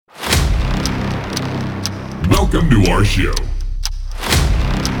Welcome to our show.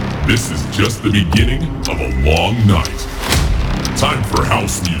 This is just the beginning of a long night. Time for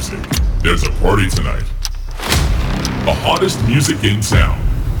house music. There's a party tonight. The hottest music in town.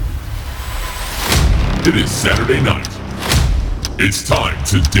 It is Saturday night. It's time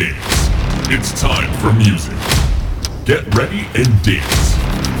to dance. It's time for music. Get ready and dance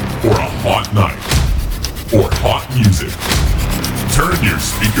for a hot night or hot music. Turn your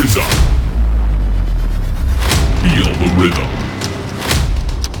speakers up. Feel the rhythm.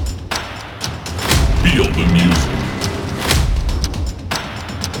 Feel the music.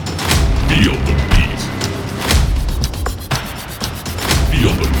 Feel the beat.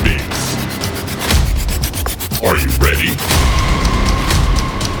 Feel the bass. Are you ready?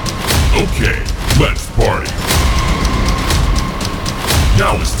 Okay, let's party.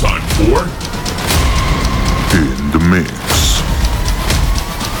 Now it's time for In the Mix.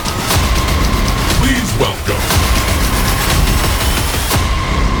 Please welcome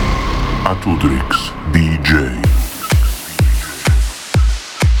Atudrix DJ.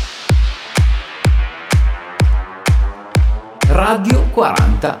 Radio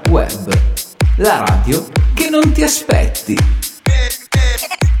 40 Web, la radio che non ti aspetti.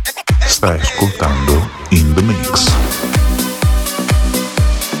 Stai ascoltando In The Mix.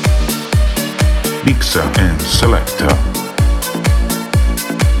 Mixa and Selecta.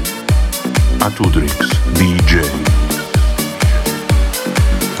 Atudrix DJ.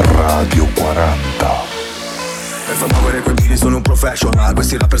 Radio 40. Per far muovere quei beat sono un professional.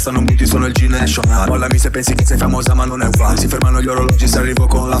 Questi rapper stanno muti, sono il G-National. Mollami se pensi che sei famosa ma non è un fan. Si fermano gli orologi se arrivo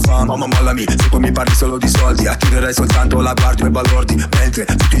con la fama. Ma mollami se poi mi parli solo di soldi. Attirerai soltanto la guardia e balordi. Mentre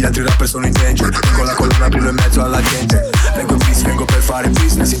tutti gli altri rapper sono in danger. Con la colonna brillo in mezzo alla gente. Vengo in peace, vengo per fare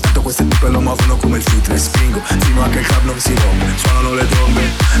business. Intanto queste tipe lo muovono come il fitness. Spingo fino a che il club non si rompe. Suonano le trombe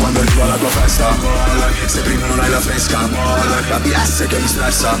quando arrivo alla tua festa. Mollami se prima non hai la fresca. Mollami la BS che mi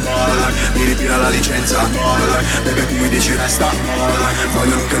stressa. Mollami mi ritira la licenza. Mollami baby tu mi dici resta. Mollami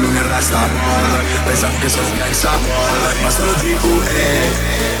vogliono che lui mi arresta. Mollami pensano che sono un gangsta. Mollami ma sono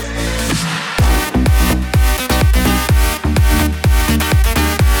GQE.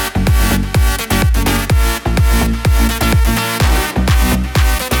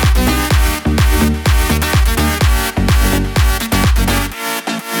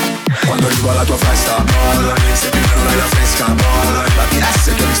 Alla tua festa, mollami se prima non hai la fresca, mollami la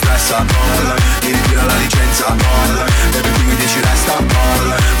PS che mi stressa, mollami mi ritira la licenza, mollami baby tu mi dici resta,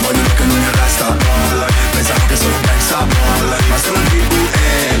 mollami vogliono che lui mi arresta, mollami pensano che sono un gangsta, mollami ma sono un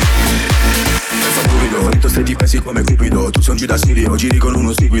GQE. Finito se ti pensi come Cupido. Tu son G da studio, giri con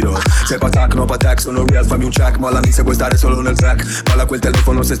uno stupido. Sei patac, no patac, sono real, fammi un check. Mollami se vuoi stare solo nel track. Molla quel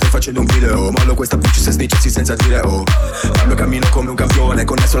telefono se stai facendo un video. Mollo questa bitch se snitchassi senza dire oh. Cambio cammino come un campione,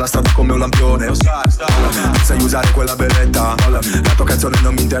 connesso la strada come un lampione. Mollami, sai usare quella berretta. Mollami, la tua canzone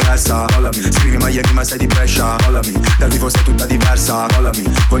non mi interessa. Mollami, scrivi Miami ma sei di Brescia. Mollami, dal vivo sei tutta diversa. Mollami,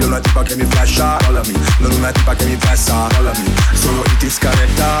 voglio una tipa che mi flasha. Mollami, non una tipa che mi fessa. Mollami, solo hit in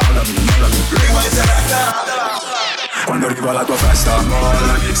scaretta. Mollami, mollami. Quando arrivo alla tua festa,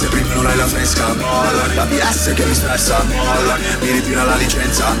 mollami se prima non hai la fresca, mollami la BS che mi stressa, mollami mi ritira la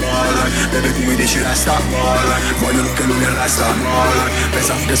licenza, mollami baby tu mi dici resta, mollami vogliono che lui mi arresta, mollami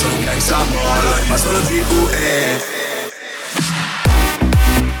pensano che sono un gangsta, mollami ma sono GQE.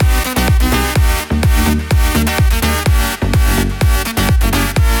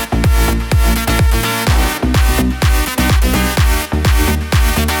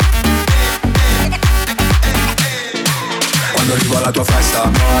 Arrivo alla tua festa,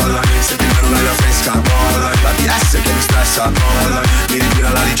 mollami se prima non hai la fresca, mollami la DS che mi stressa, mollami mi ritira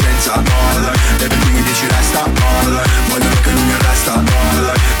la licenza, mollami baby tu mi dici resta, mollami vogliono che lui mi arresta,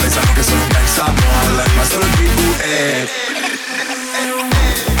 mollami pensano che sono un gangsta, mollami ma sono GQE.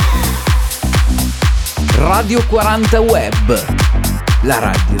 Radio 40 Web, la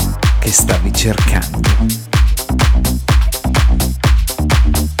radio che stavi cercando.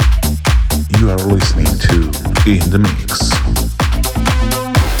 You are listening to In The Mix.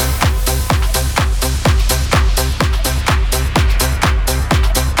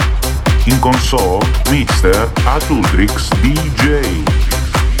 In console, Mr. Atudrix DJ.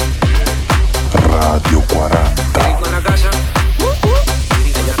 Radio 40.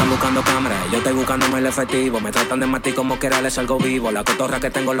 Ellos están buscando cámaras, yo estoy buscándome el efectivo. Me tratan de matar como quiera les salgo vivo. La cotorra que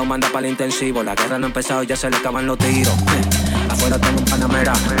tengo lo manda para el intensivo. La guerra no ha empezado, ya se le acaban los tiros. Afuera tengo un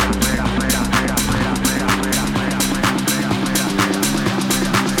Panamera.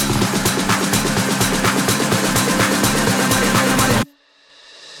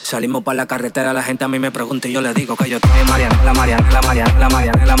 Salimos pa' la carretera, la gente a mí me pregunta y yo le digo que yo estoy en Mariana, la Mariana, la Mariana, la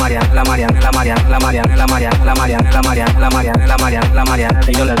Mariana, la Mariana, la Mariana, la Mariana, la Mariana, la Mariana, la Mariana, la Mariana, la Mariana, la Mariana, la Mariana,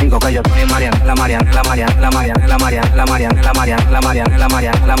 y yo le digo que yo estoy en Mariana, la Mariana, la Mariana, la Mariana, la Mariana, la Mariana, la Mariana, la Mariana, la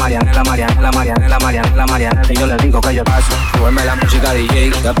Mariana, la Mariana, la Mariana, la Mariana, la Mariana, la Mariana, y yo le digo que yo paso. Súbeme la música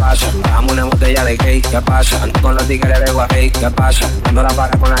DJ, ¿qué pasa? Dame una botella de cake, ¿qué pasa? Ando con los tigres de Guay, ¿qué pasa? Ando la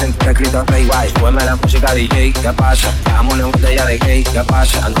para con la gente de Cristo Rey Guay. Súbeme la música DJ, ¿qué pasa? Dame una botella de cake, ¿qué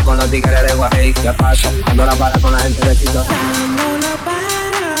pasa? Ando con los tigres de Guay, ¿qué pasa? Ando la para con la gente de Cristo Rey. Dándola para.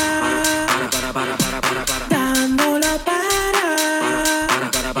 Dándola para.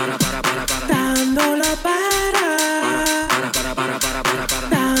 Dándola para.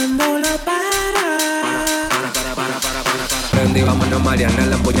 Dándola para. Prendí, vámonos Mariana,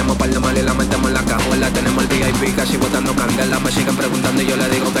 la empuñamos par de mal y la metemos en la cajuela. Tenemos el VIP casi botando candela. Me siguen preguntando y yo le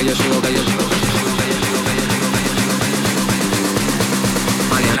digo que yo sigo, que yo sigo, que yo sigo, que yo sigo, que yo sigo, que yo sigo, que yo sigo.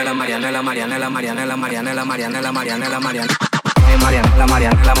 Mariana, la Mariana, la Mariana, la Mariana, la Mariana, la Mariana, la Mariana, la Mariana. Mariana, la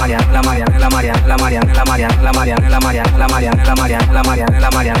Mariana, la Mariana, la Mariana, la Mariana, la Mariana, la Mariana, la Mariana, la Mariana, la Mariana, la Mariana, la Mariana, la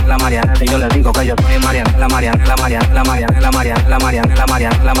Mariana, la Mariana, y yo le digo que yo estoy en Mariana, la Mariana, la Mariana, la Mariana, la Mariana, la Mariana, la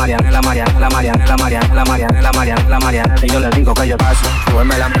Mariana, la Mariana, la Mariana, la Mariana, la Mariana, la Mariana, la Mariana, la Mariana, y yo le digo que yo paso.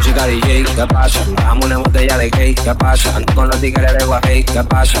 Súbeme la música DJ, ¿qué pasa? Dame una botella de cake, ¿qué pasa? Ando con los tigres de Guay, ¿qué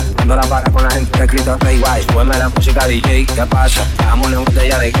pasa? Ando la para con la gente de Cristo Rey Guay. Súbeme la música DJ, ¿qué pasa? Dame una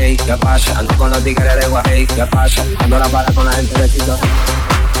botella de cake, ¿qué pasa? Ando con los tigres de Guay, ¿qué pasa? Ando la para con la gente de Cristo Rey.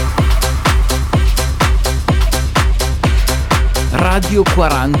 Radio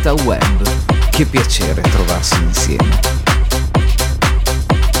 40 Web. Che piacere trovarsi insieme.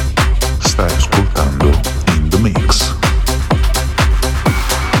 Stai ascoltando In The Mix.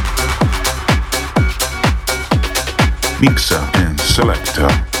 Mixa and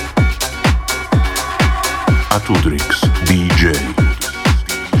Selector Atudrix DJ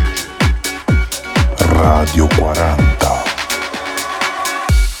Radio 40.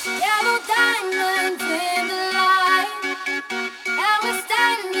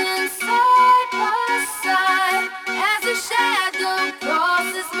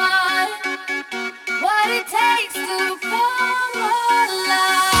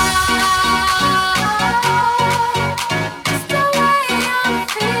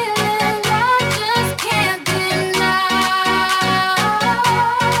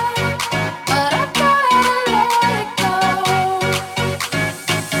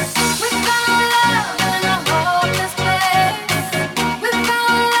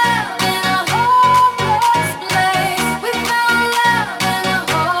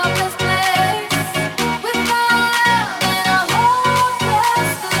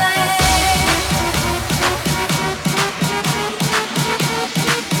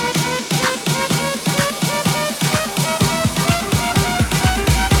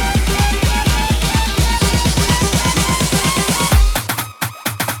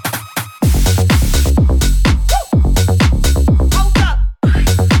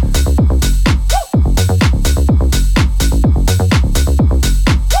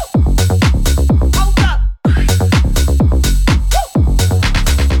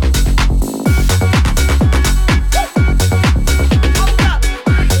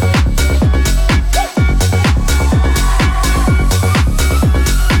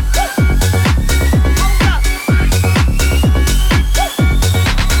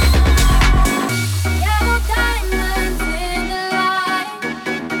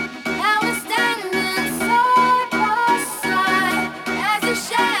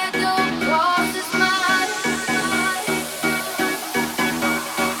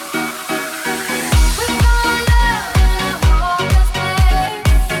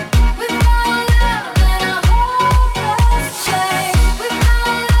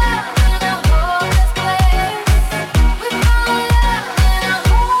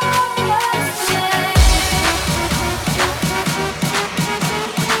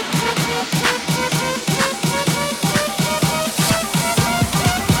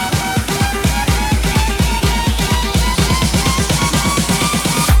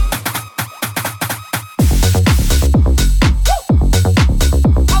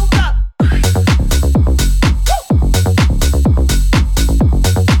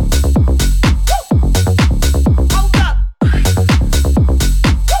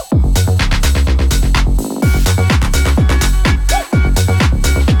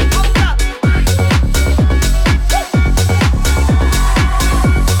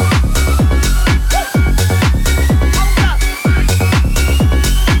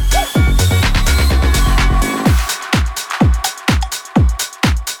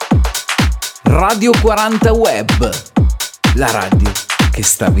 Radio 40 Web, la radio che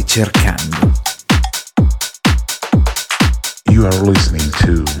stavi cercando. You are listening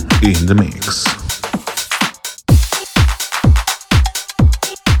to In The Mix.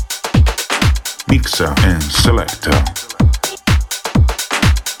 Mixer and selector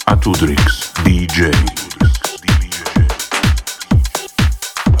Atudrix DJ.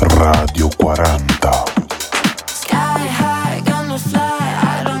 Radio 40. Sky high, gonna fly.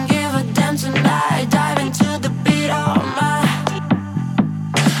 I don't give a damn tonight. Dive into the beat all night.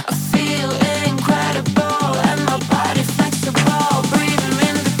 I feel incredible and my body flexible. Breathing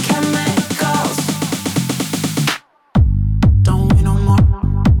in the chemicals. Don't wait no more.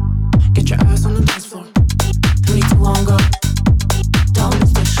 Get your ass on the dance floor. 3, 2, 1, go. Don't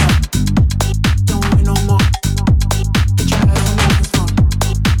miss the shot. Don't wait no more. Get your ass on the dance floor.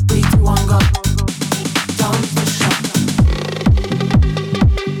 3, 2, 1, go. Don't miss the shot.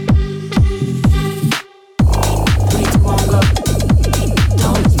 3, 2, 1, go.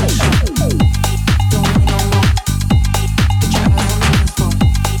 Don't miss the shot. Don't wait no more. Get your ass on the dance floor.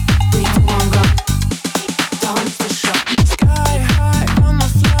 3, 2, 1, go. Don't miss the shot. Sky high, I'ma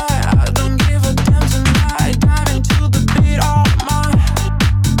fly. I don't give a damn tonight. Dive into the beat all night.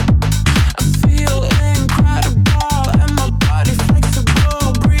 I feel incredible and my body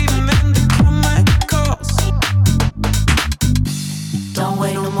flexible. Breathing in the chemicals. Don't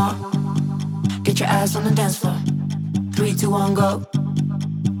wait no more. Get your ass on the dance floor. 3, 2, 1, go.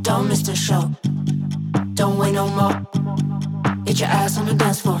 Don't miss the show. Don't wait no more. Get your ass on the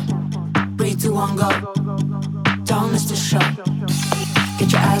dance floor. 3, 2, 1, go. Don't miss the show.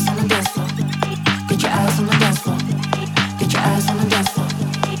 Get your ass on the dance floor. Get your ass on the dance floor. Get your ass on the dance floor.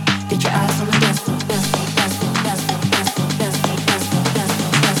 Get your ass on the dance floor. Dance floor, dance floor, dance floor, dance floor, dance floor, dance floor,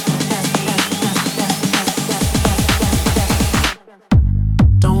 dance floor, dance floor, dance floor.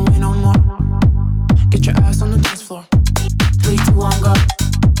 Don't wait no more. Get your ass on the dance floor. 3, 2, 1, go.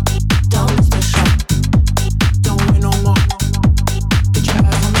 Don't miss the shot. Don't wait no more. Get your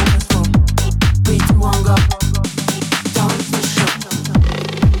ass on the dance floor. 3, 2, 1, go. Don't miss the shot.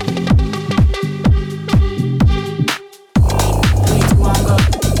 3, 2, 1, go.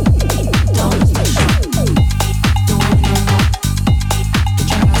 Don't miss the shot. Don't wait no more. Get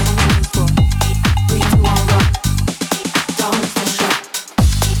your ass on the dance floor. 3, 2, 1, go. Don't miss the shot.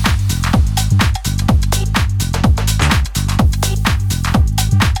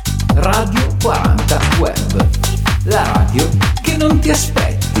 Radio 40 Web, la radio che non ti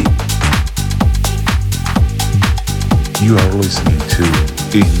aspetti. You are listening to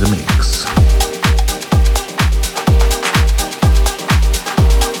In The Mix.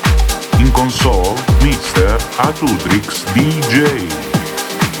 In console, Mr. Atudrix DJ.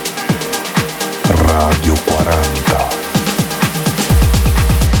 Radio 40.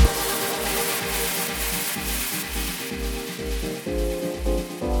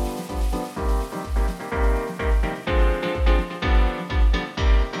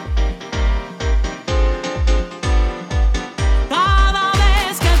 Cada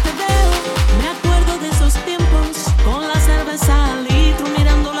vez que te veo, me acuerdo de esos tiempos, con la cerveza al litro,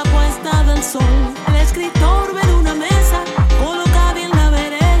 mirando la puesta del sol. El escritor ve de una mesa, colocada en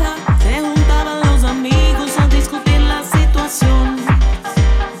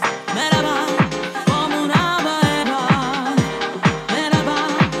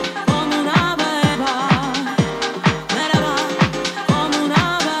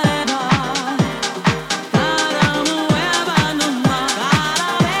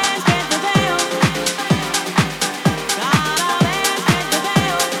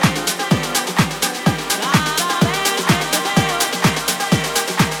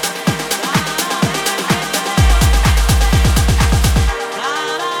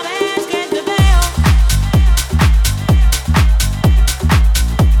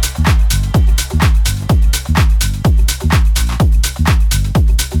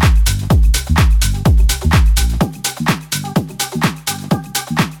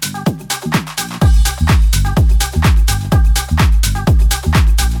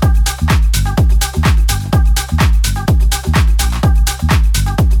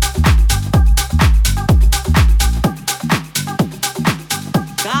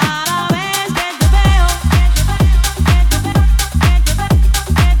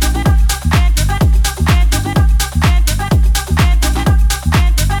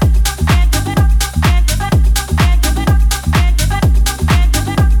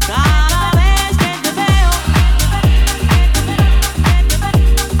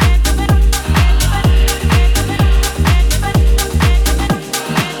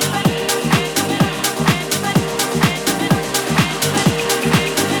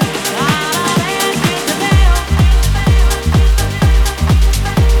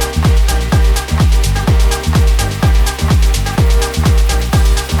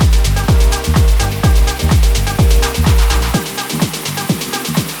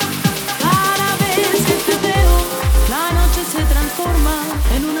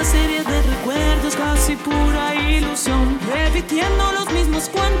los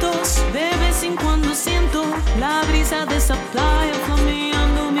cuentos de vez en cuando siento la brisa de esa playa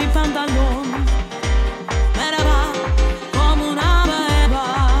flameando mi pantalón. Me va como una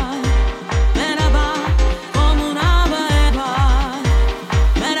beba, me va como una beba,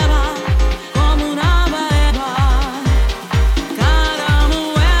 me va como una beba. Cara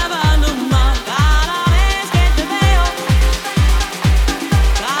nueva, luma, cada vez que te veo,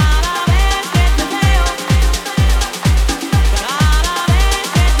 cada vez que te veo, cada vez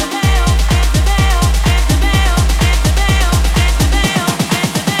que te veo, que te veo, que te veo, que te veo, que te veo, que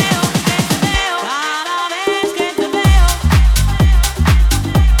te veo, que te veo, cada vez que te veo.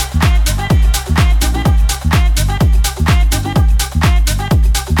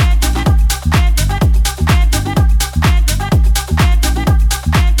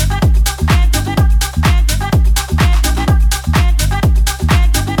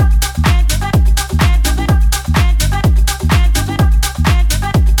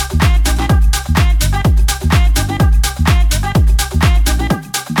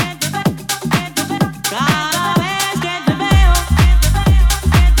 Cada vez que te veo,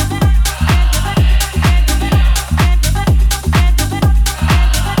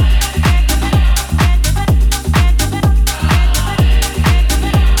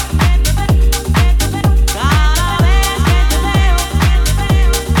 cada vez que te veo,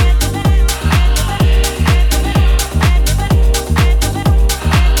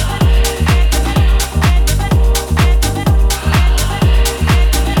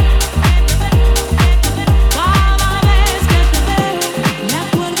 cada vez que te veo, me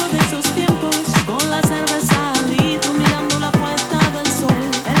acuerdo de esos tiempos con la cerveza al litro mirando la puesta del sol.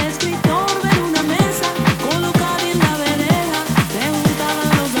 El escritor de una mesa colocada en la vereda, se juntaban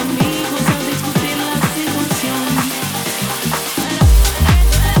los amigos a discutir la situación.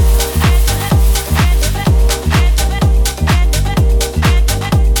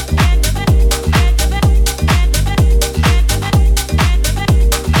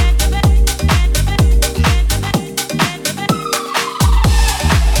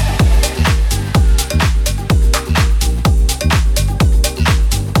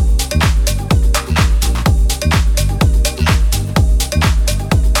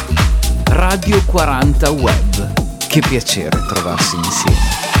 Radio 40 Web. Che piacere trovarsi insieme.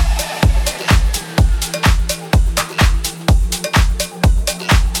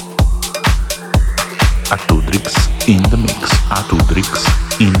 Atudrix in the mix. Atudrix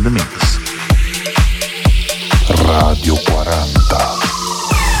in the mix. Radio 40.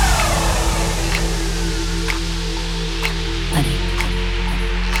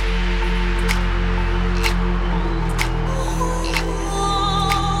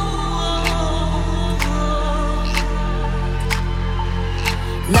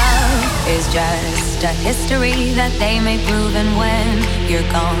 Love is just a history that they may prove, and when you're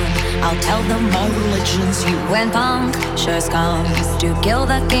gone, I'll tell them my religion's you. When punctures comes to kill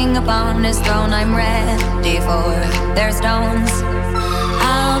the king upon his throne, I'm ready for their stones.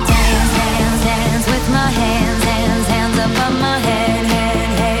 I'll dance, dance, dance with my hands, hands, hands above my head, head,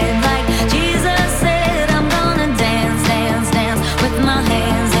 head. Like Jesus said, I'm gonna dance, dance, dance with my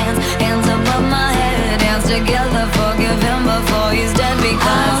hands, hands, hands above my head. Dance together, forgive him before he's dead, because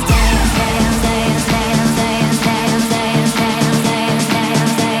I'll dance, dance, dance, dance, dance, dance, dance, dance, dance,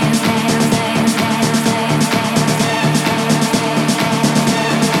 dance, dance, dance, dance, dance, dance,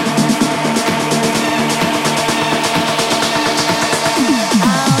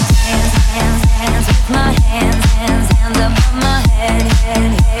 I'll dance, dance, dance with my hands, hands, hands above my head,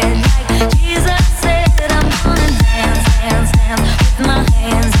 head, head. Like Jesus said, I'm gonna dance, dance, dance with my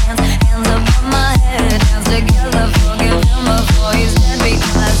hands, hands, hands above my head. Dance together, forgive him before he's dead,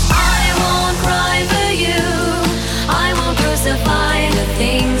 because I won't cry for you, I won't crucify the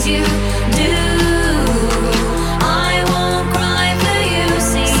things you do. I won't cry for you,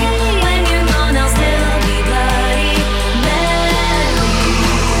 see, when you're gone I'll still be bloody Mary.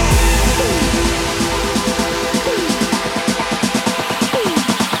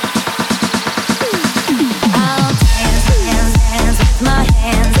 I'll dance, dance, dance with my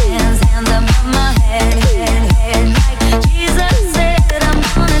hands, hands, hands above my head, head, head. Like Jesus said, I'm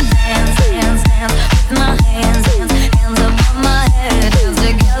gonna dance, dance, dance with my hands, hands, hands above my head. Dance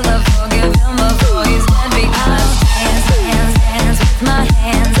together for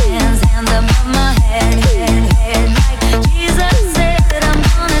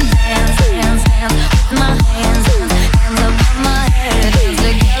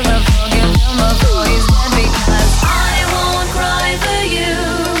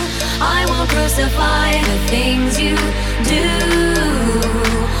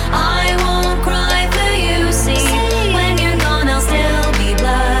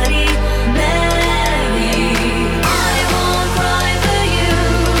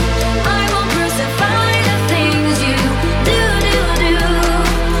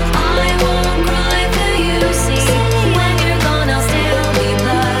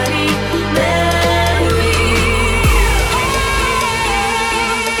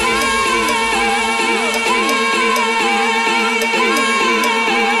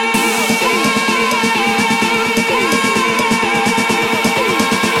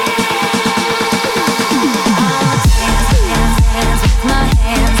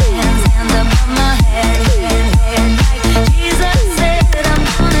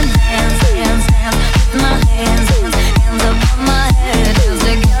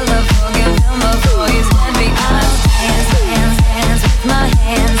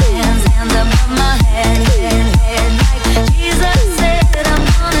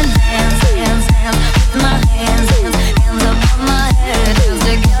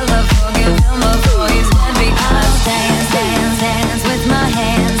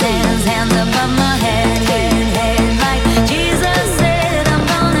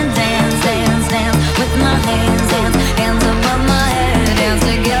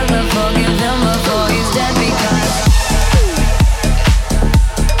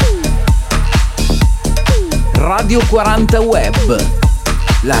Radio 40 Web,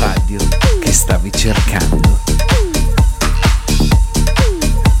 la radio che stavi cercando.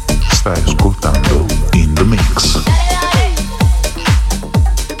 Stai ascoltando In The Mix.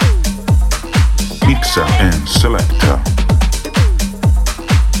 Mixa and Selecta.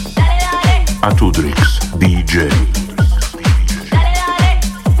 Atudrix DJ.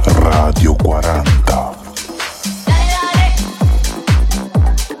 Radio 40.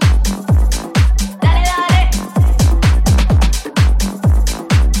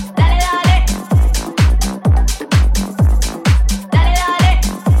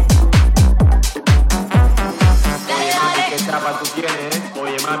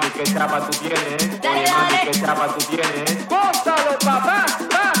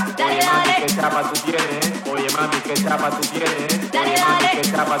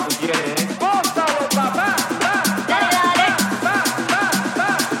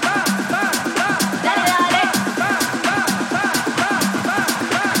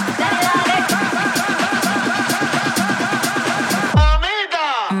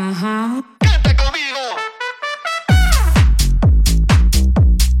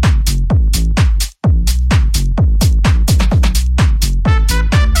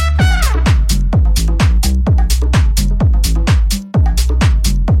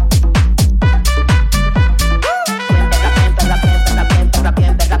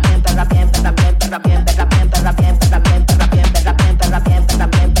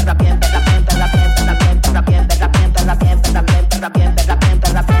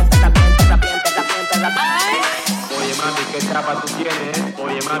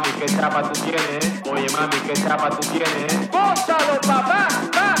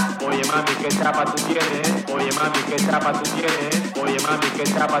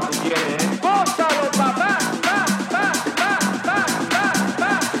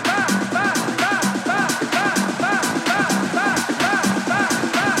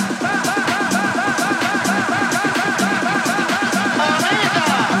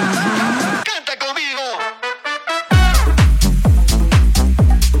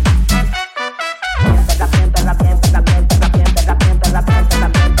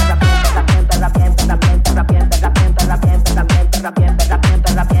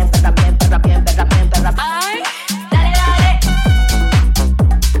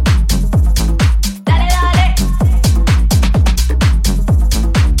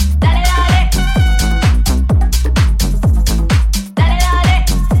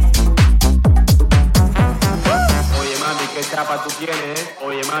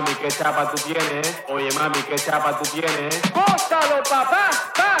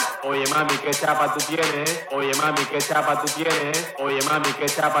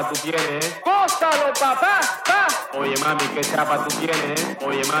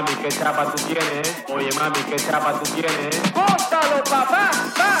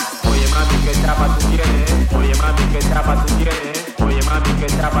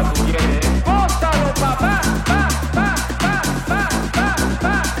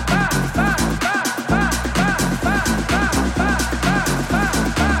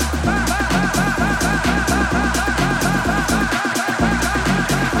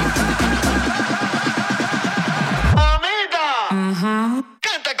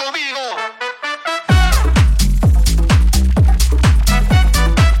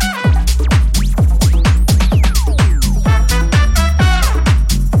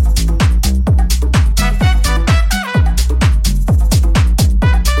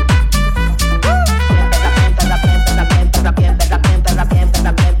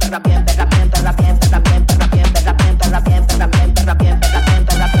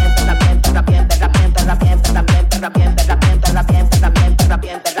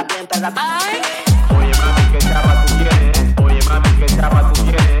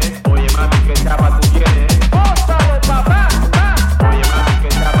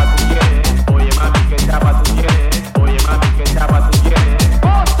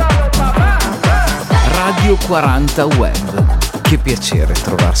 Radio 40 Web, che piacere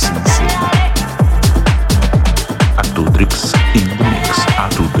trovarsi insieme. Atudrix in the Mix.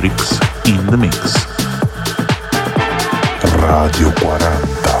 Atudrix in the Mix. Radio 40.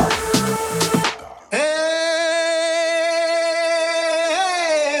 Hey,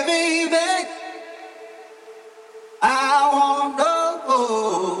 baby, I wanna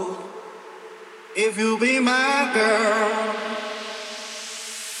know if you'll be my girl.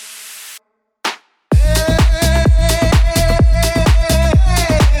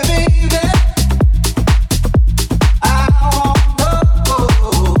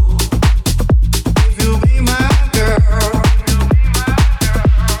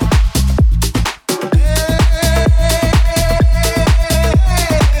 Hey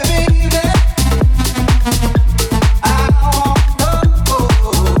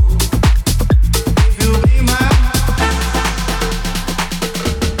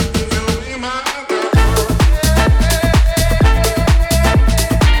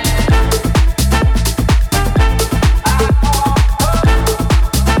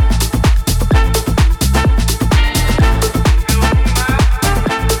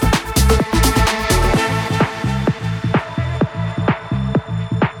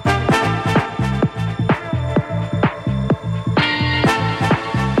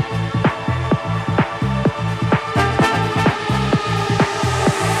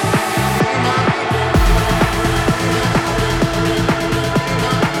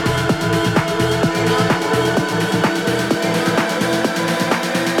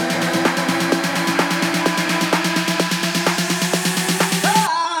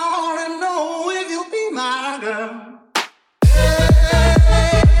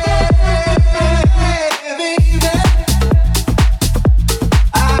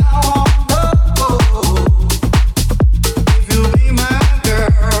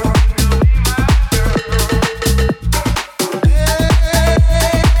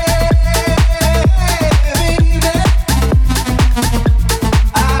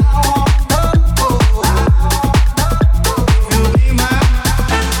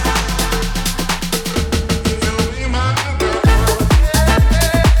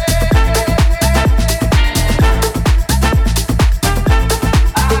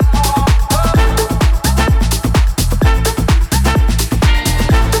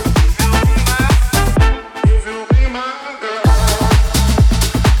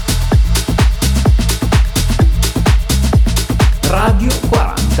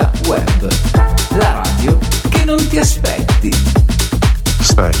Radio40 Web, la radio che non ti aspetti.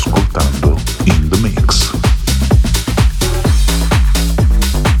 Stai ascoltando In The Mix.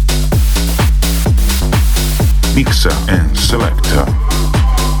 Mixer and Selector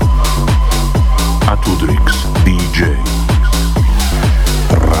Atudrix DJ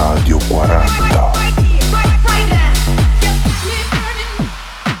Radio 40.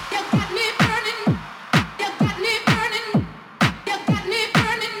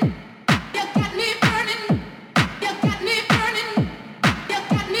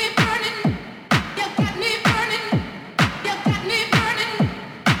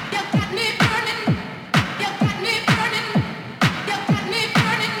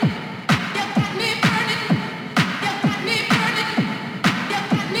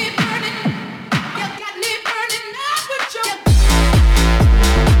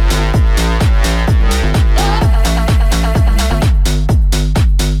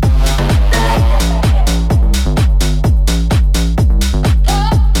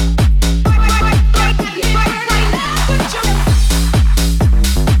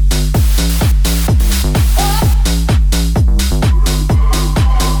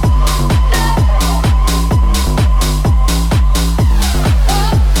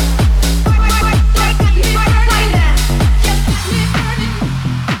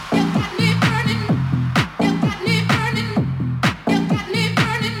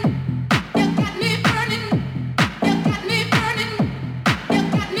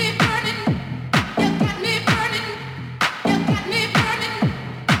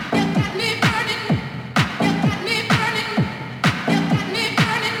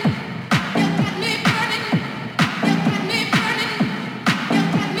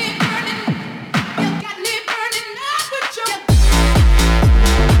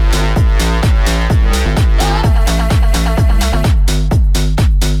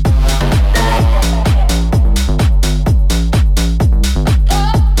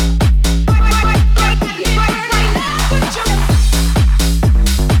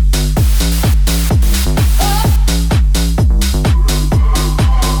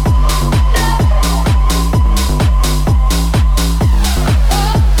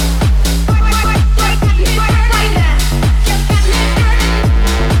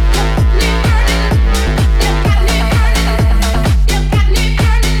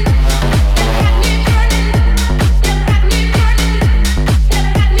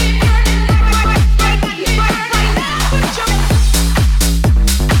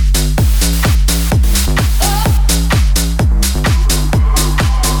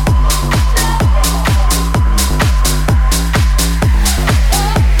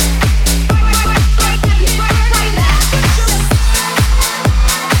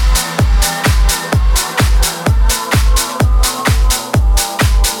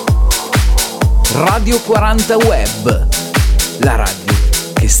 Radio 40 Web, la radio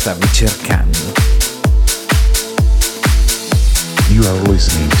che stavi cercando. You are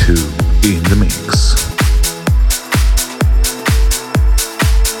listening to In The Mix.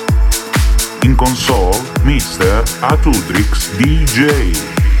 In console, Mr. Atudrix DJ.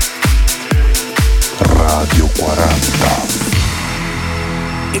 Radio 40.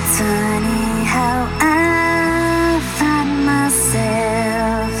 It's funny how I find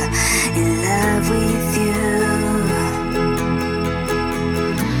myself in love with you.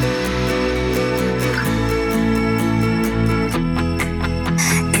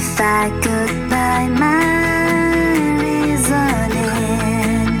 If I could buy my reasoning,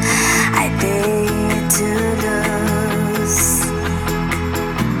 I'd pay to lose.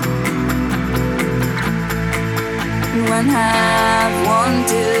 When I've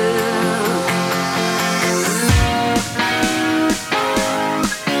wanted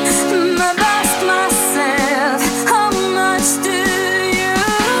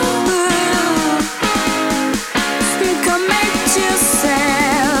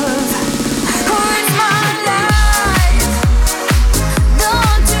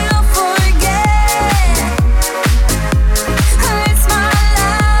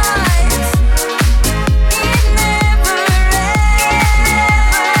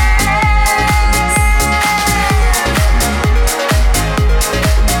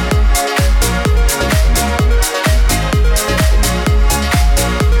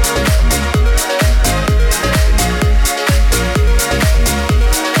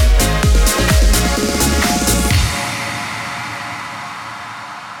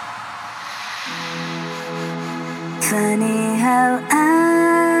funny how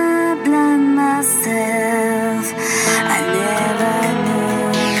I blind myself. I never knew.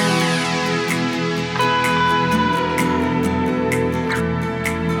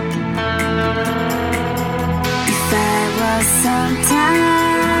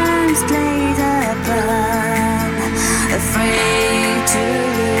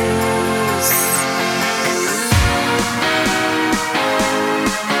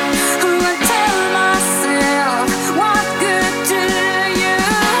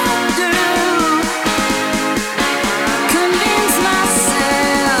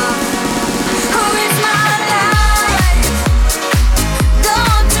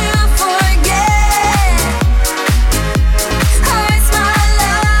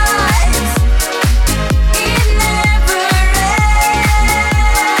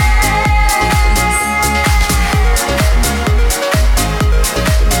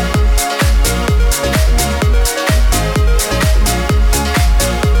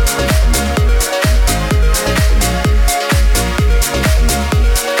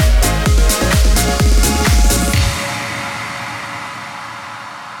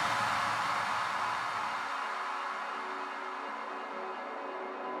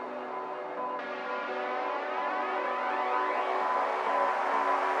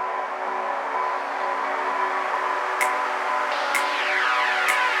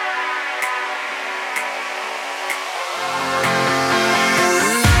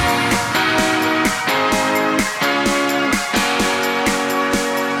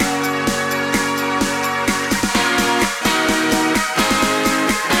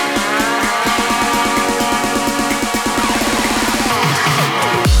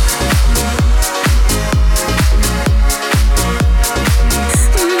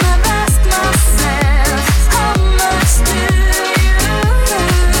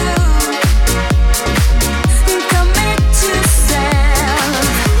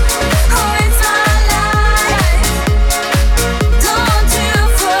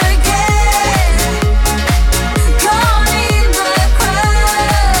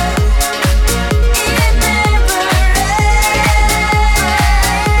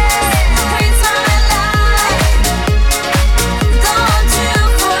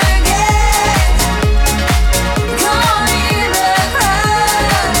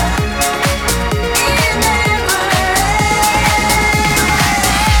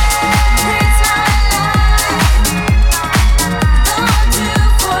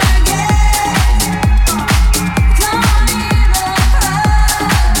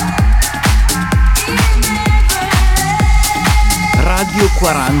 Radio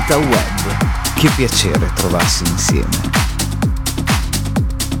 40 Web. Che piacere trovarsi insieme.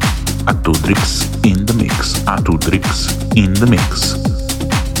 Atudrix in the mix. Atudrix in the mix.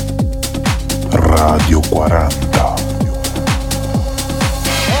 Radio 40.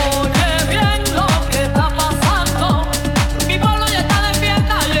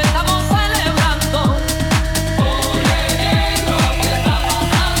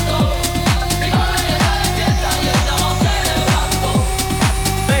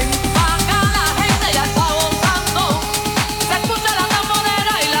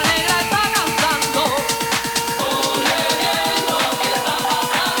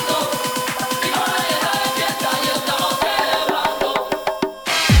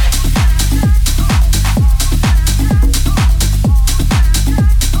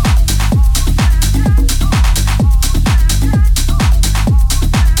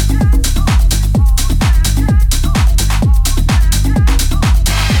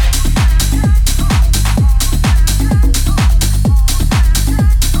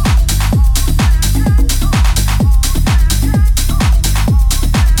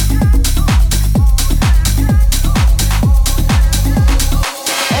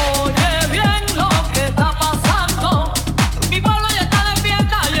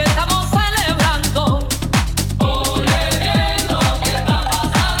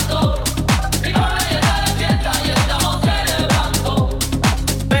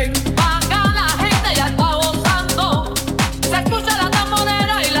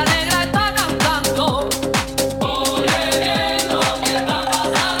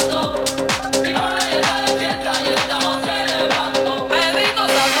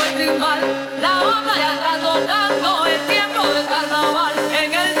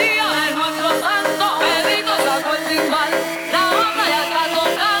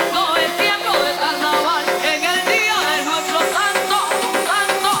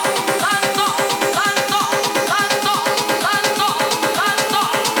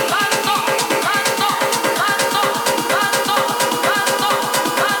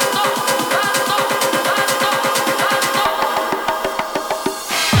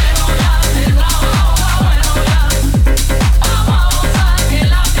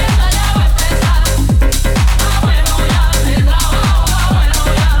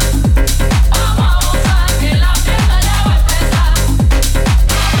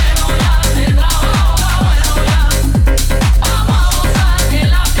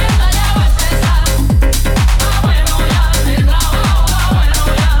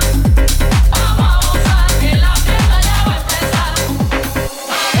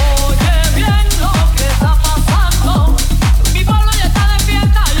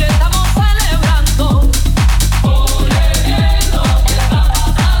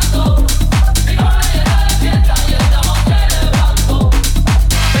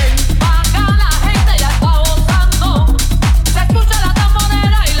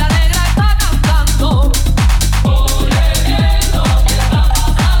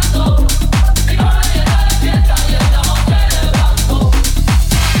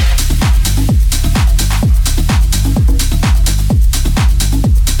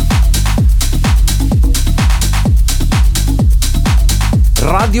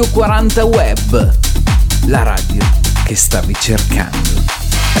 Radio 40 Web, la radio che stavi cercando.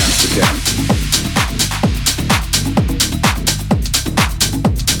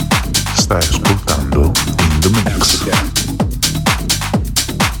 Stai ascoltando In The Mix.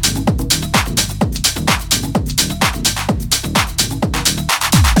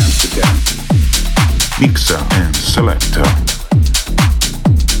 Mixa and Selector.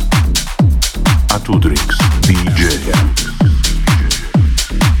 Atudrix DJ.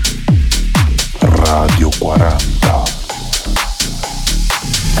 Radio 40.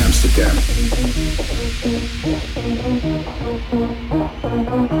 Amsterdam.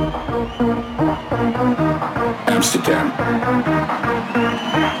 Amsterdam.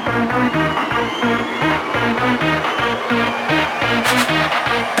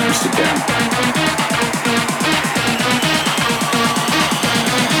 Amsterdam.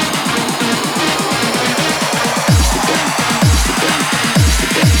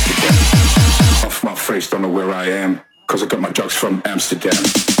 Off my face, don't know where I am, 'cause I got my drugs from Amsterdam.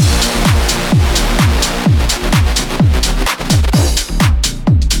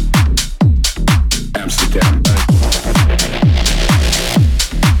 Amsterdam.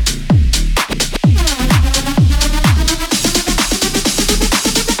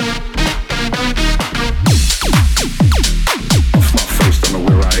 Off my face, don't know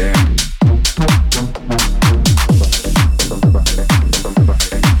where I am.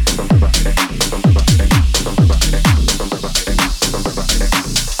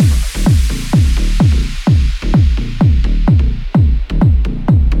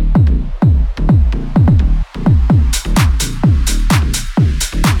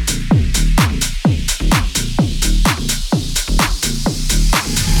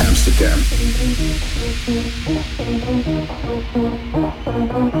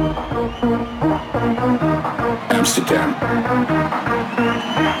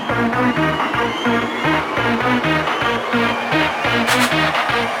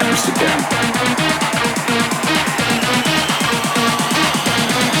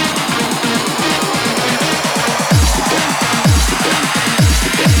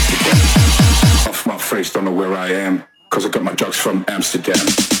 Don't know where I am, cause I got my drugs from Amsterdam.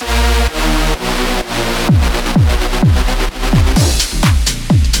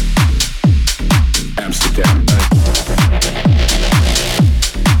 Amsterdam.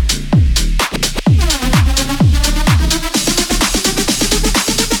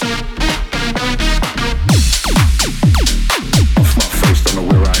 Off my face, don't know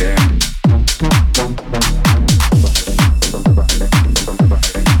where I am.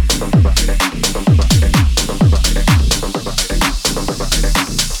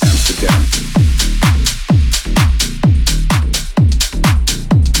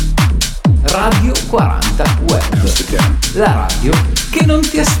 Radio 40 Web, la radio che non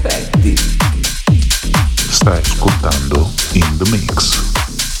ti aspetti. Stai ascoltando In The Mix.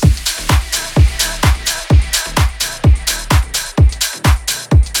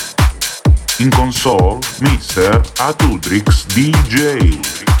 In console, Mr. Atudrix DJ.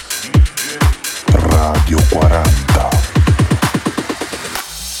 Radio 40.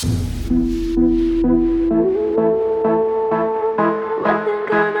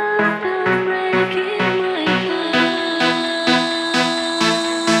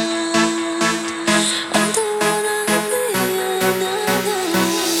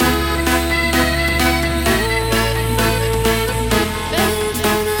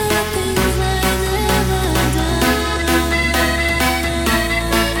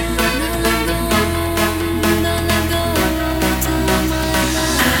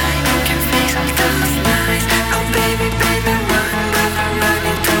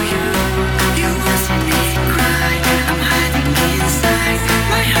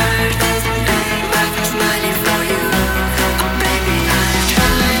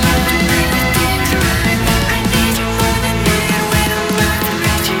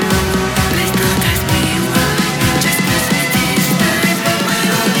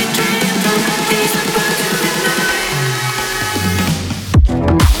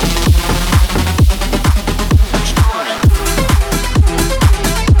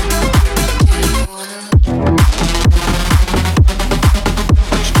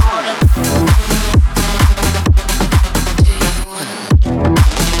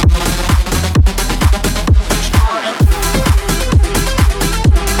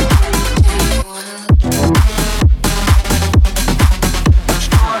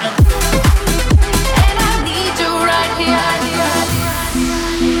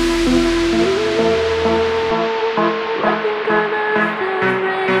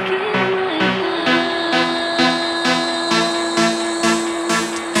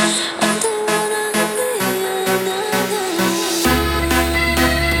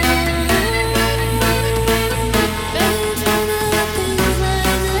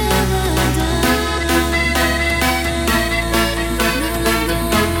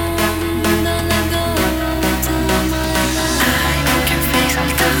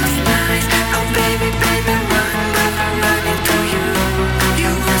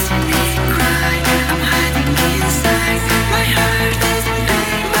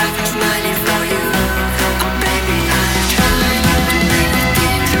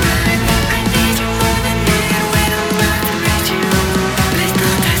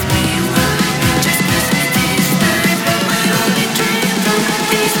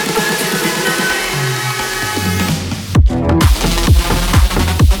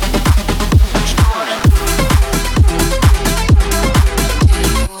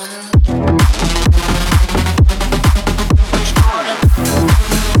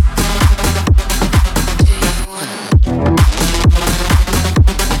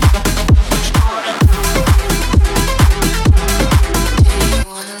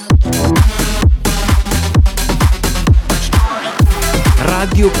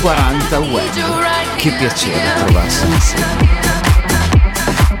 Radio 40 Web. Che piacere trovarsi insieme.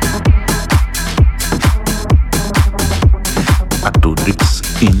 Atudrix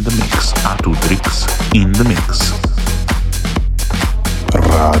in the mix. Atudrix in the mix.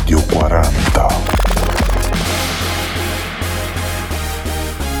 Radio 40.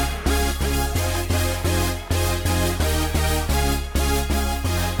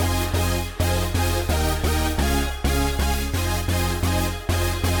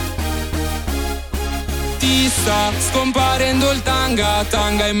 sta scomparendo il tanga,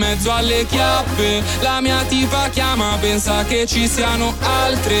 tanga in mezzo alle chiappe. La mia tipa chiama, pensa che ci siano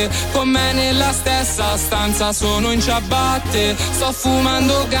altre con me nella stessa stanza, sono in ciabatte. Sto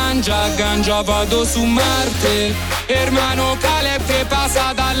fumando ganja, ganja vado su Marte. Hermano Caleb che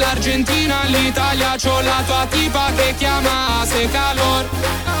passa dall'Argentina all'Italia, c'ho la tua tipa che chiama Hace calor.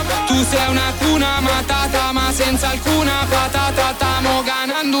 Tu sei una cuna matata ma senza alcuna patata, stamo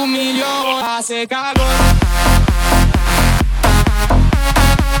ganando 1 milione, hace calor.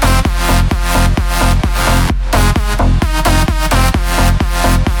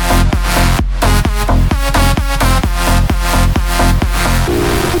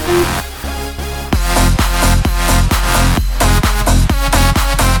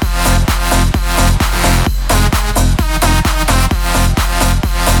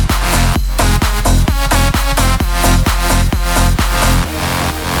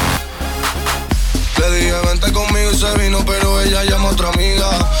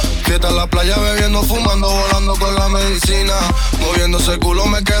 En la playa bebiendo, fumando, volando con la medicina. Moviéndose el culo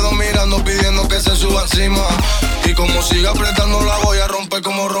me quedo mirando, pidiendo que se suba encima. Y como siga apretando la voy a romper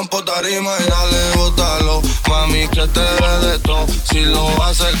como rompo tarima. Y dale, bótalo, mami, que te ve de todo. Si lo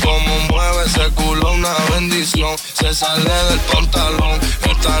haces como mueve ese culo, una bendición. Se sale del pantalón,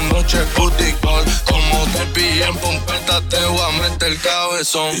 esta noche es booty call. Como te pillé en pompeta te voy a meter el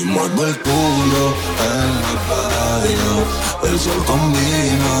cabezón. Y muevo el culo en la playa, el sol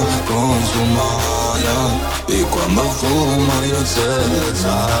combina con su malla. Y cuando fuma y se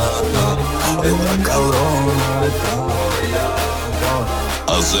desata, esta cabrona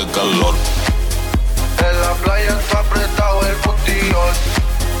hace calor. En la playa está apretado el botillón.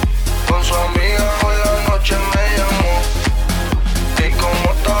 Con su amiga hoy la noche me llamó. Y como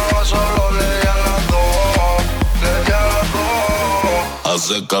estaba solo le di a las 2, le di a las 2.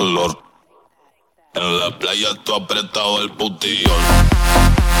 Hace calor. En la playa está apretado el botillón.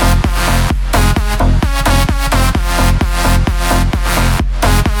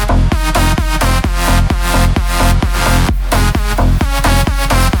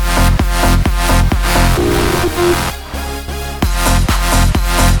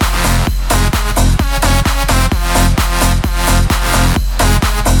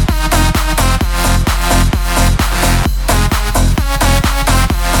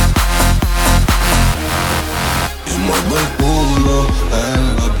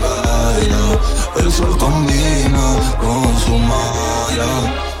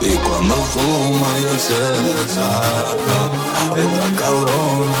 se desata. Esta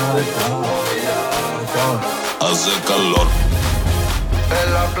cabrona hace calor. En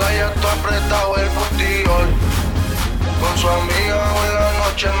la playa está apretado el botillón. Con su amiga hoy la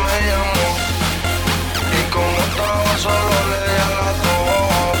noche me llamó. Y como estaba solo le di a las 2,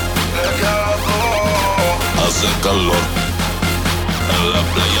 le di a las 2. Hace calor. En la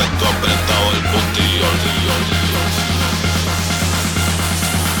playa está apretado el botillón.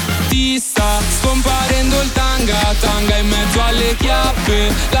 Ti sta scomparendo il tanga, tanga in mezzo alle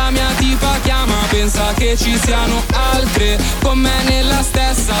chiappe. La mia tipa chiama, pensa che ci siano altre con me nella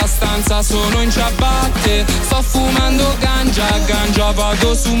stessa stanza, sono in ciabatte. Sto fumando ganja, ganja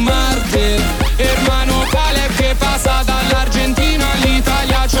vado su Marte. Hermano Caleb che passa dall'Argentina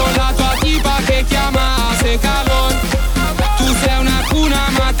all'Italia, c'ho la tua tipa che chiama Hace calor. Tu sei una cuna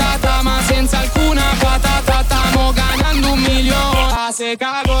matata ma senza alcuna patata, stamo ganando 1 milione. Hace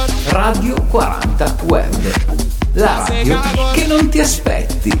calor. Radio 40 Web, la radio che non ti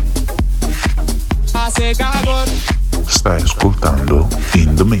aspetti. Stai ascoltando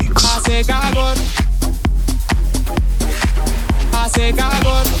In The Mix.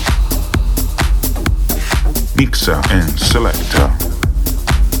 Mixa and selecta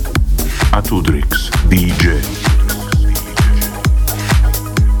Atudrix DJ.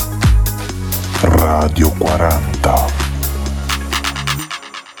 Radio 40.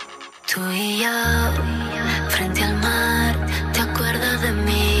 Tú y yo, frente al mar, ¿te acuerdas de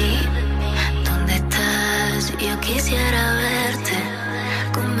mí? ¿Dónde estás? Yo quisiera verte,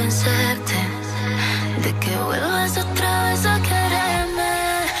 convencerte de que vuelvas otra vez a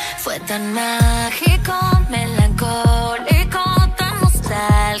quererme. Fue tan mágico, melancólico, tan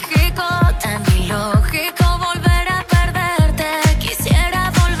nostálgico, tan ilógico volver a perderte. Quisiera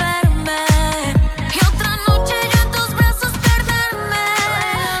volverme y otra noche yo en tus brazos perderme.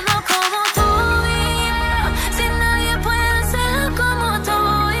 No como tú y yo, si nadie puede ser como tú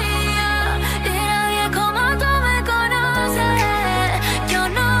y yo, y nadie como tú me conoce. Yo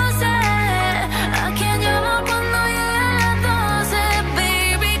no sé a quién llamo cuando llegan las 12,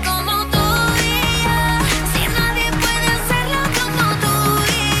 baby, como tú y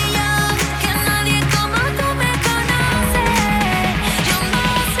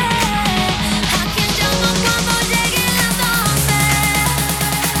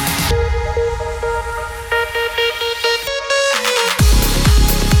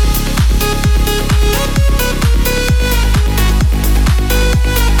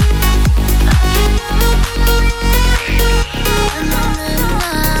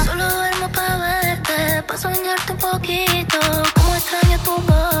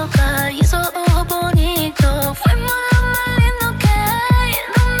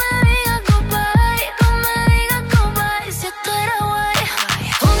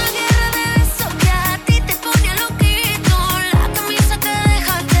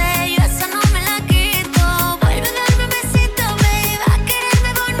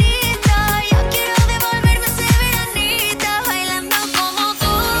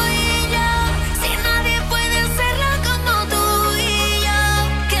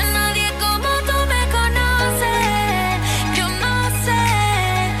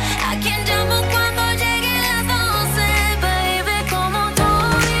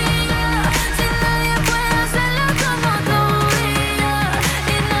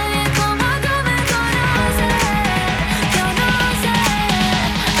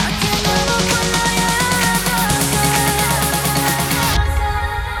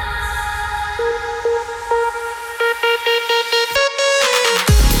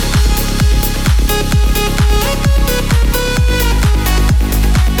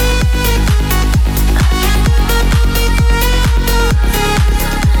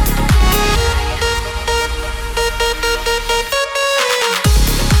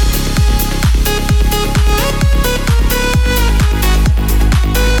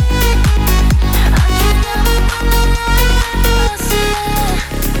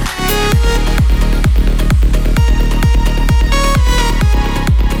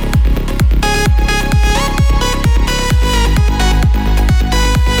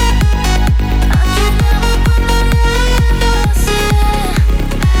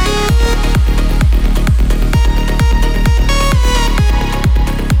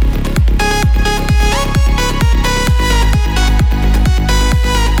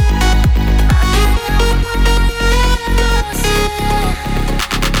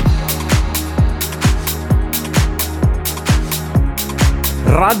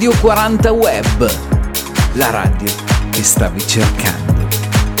Radio 40 Web, la radio che stavi cercando.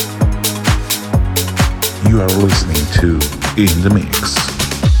 You are listening to In The Mix.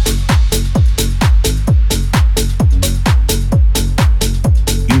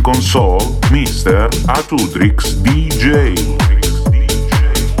 In console, Mr. Atudrix DJ.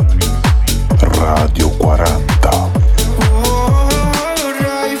 Radio 40.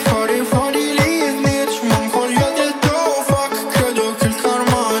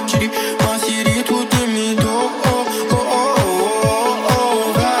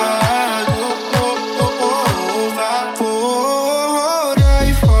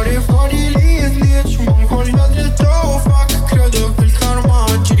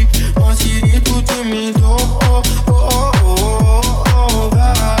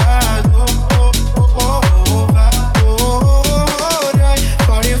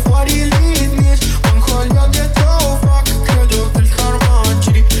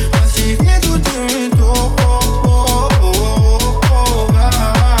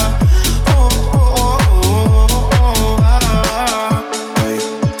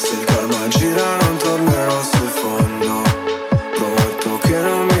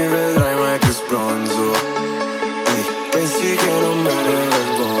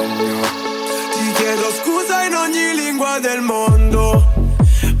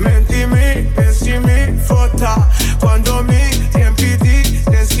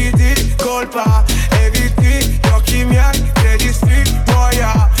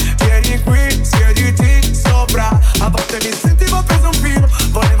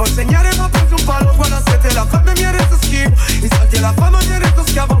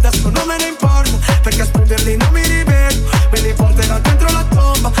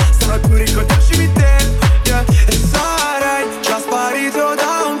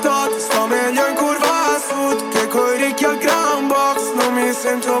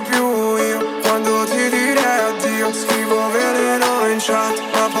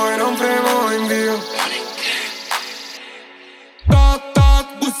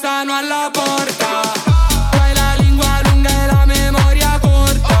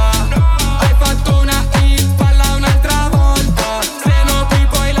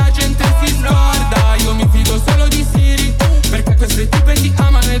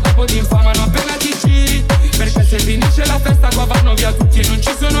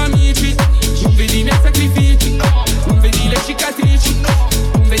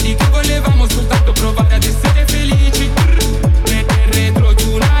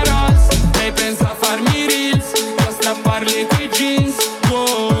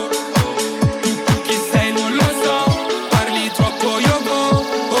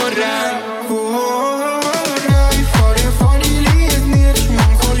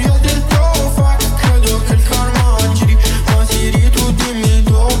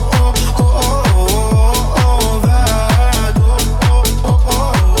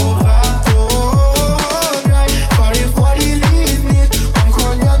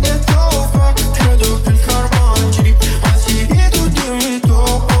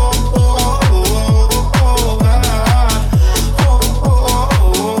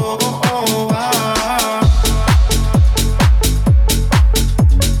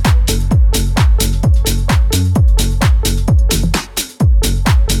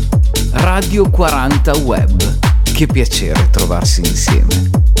 Radio 40 Web. Che piacere trovarsi insieme.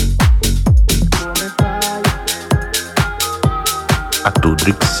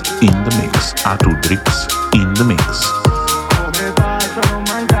 Atudrix in the mix. Atudrix in the mix.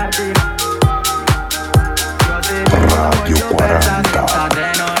 Radio 40.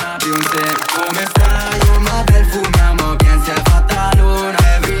 Come stai? Ma bel fumiamo, bien si è fatta luna.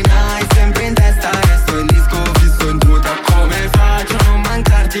 Every night, sempre in testa, resto in disco, fisso in tuta. Come faccio a non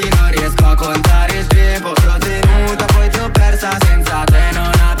mancarti? Non riesco a contare il tempo. Ti ho tenuta, poi ti ho persa, senza te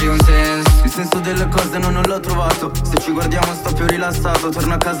non ha più un senso. Il senso delle cose non l'ho trovato. Se ci guardiamo sto più rilassato.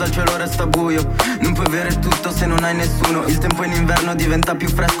 Torno a casa, il cielo resta buio. Non puoi avere tutto se non hai nessuno. Il tempo in inverno diventa più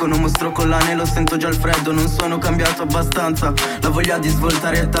fresco. Non mostro collane, lo sento già il freddo. Non sono cambiato abbastanza, la voglia di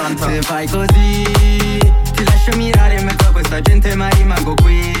svoltare è tanta. Se fai così, ti lascio mirare in mezzo a questa gente ma rimango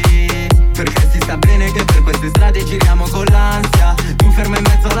qui. Perché si sa bene che per queste strade giriamo con l'ansia. Tu ferma in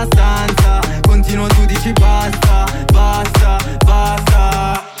mezzo alla stanza. Continuo, tu dici basta, basta,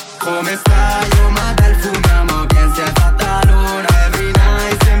 basta. Come stai? Oh ma bel fumiamo, bien si è fatta luna. Every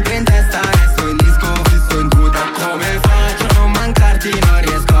night, sempre in testa, resto in disco, fisso in tuta. Come faccio a non mancarti? Non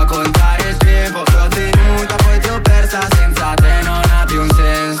riesco a contare il tempo. Ti ho tenuta, poi ti ho persa, senza te non ha più un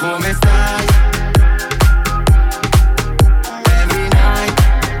senso. Come stai? Every night.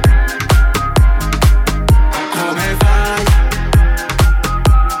 Come fai?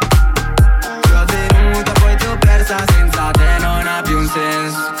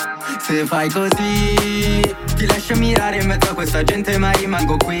 Se fai così ti lascio mirare in mezzo a questa gente ma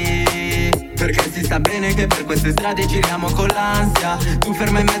rimango qui, perché si sa bene che per queste strade giriamo con l'ansia. Tu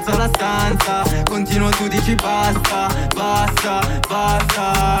ferma in mezzo alla stanza, continuo, tu dici basta, basta,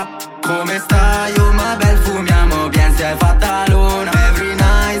 basta. Come stai? Oh ma bel, fumiamo bien, si è fatta luna. Every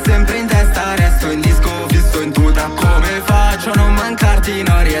night, sempre in testa, resto in disco, fisso in tuta. Come faccio a non mancarti,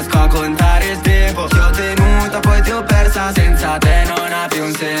 non riesco a contare.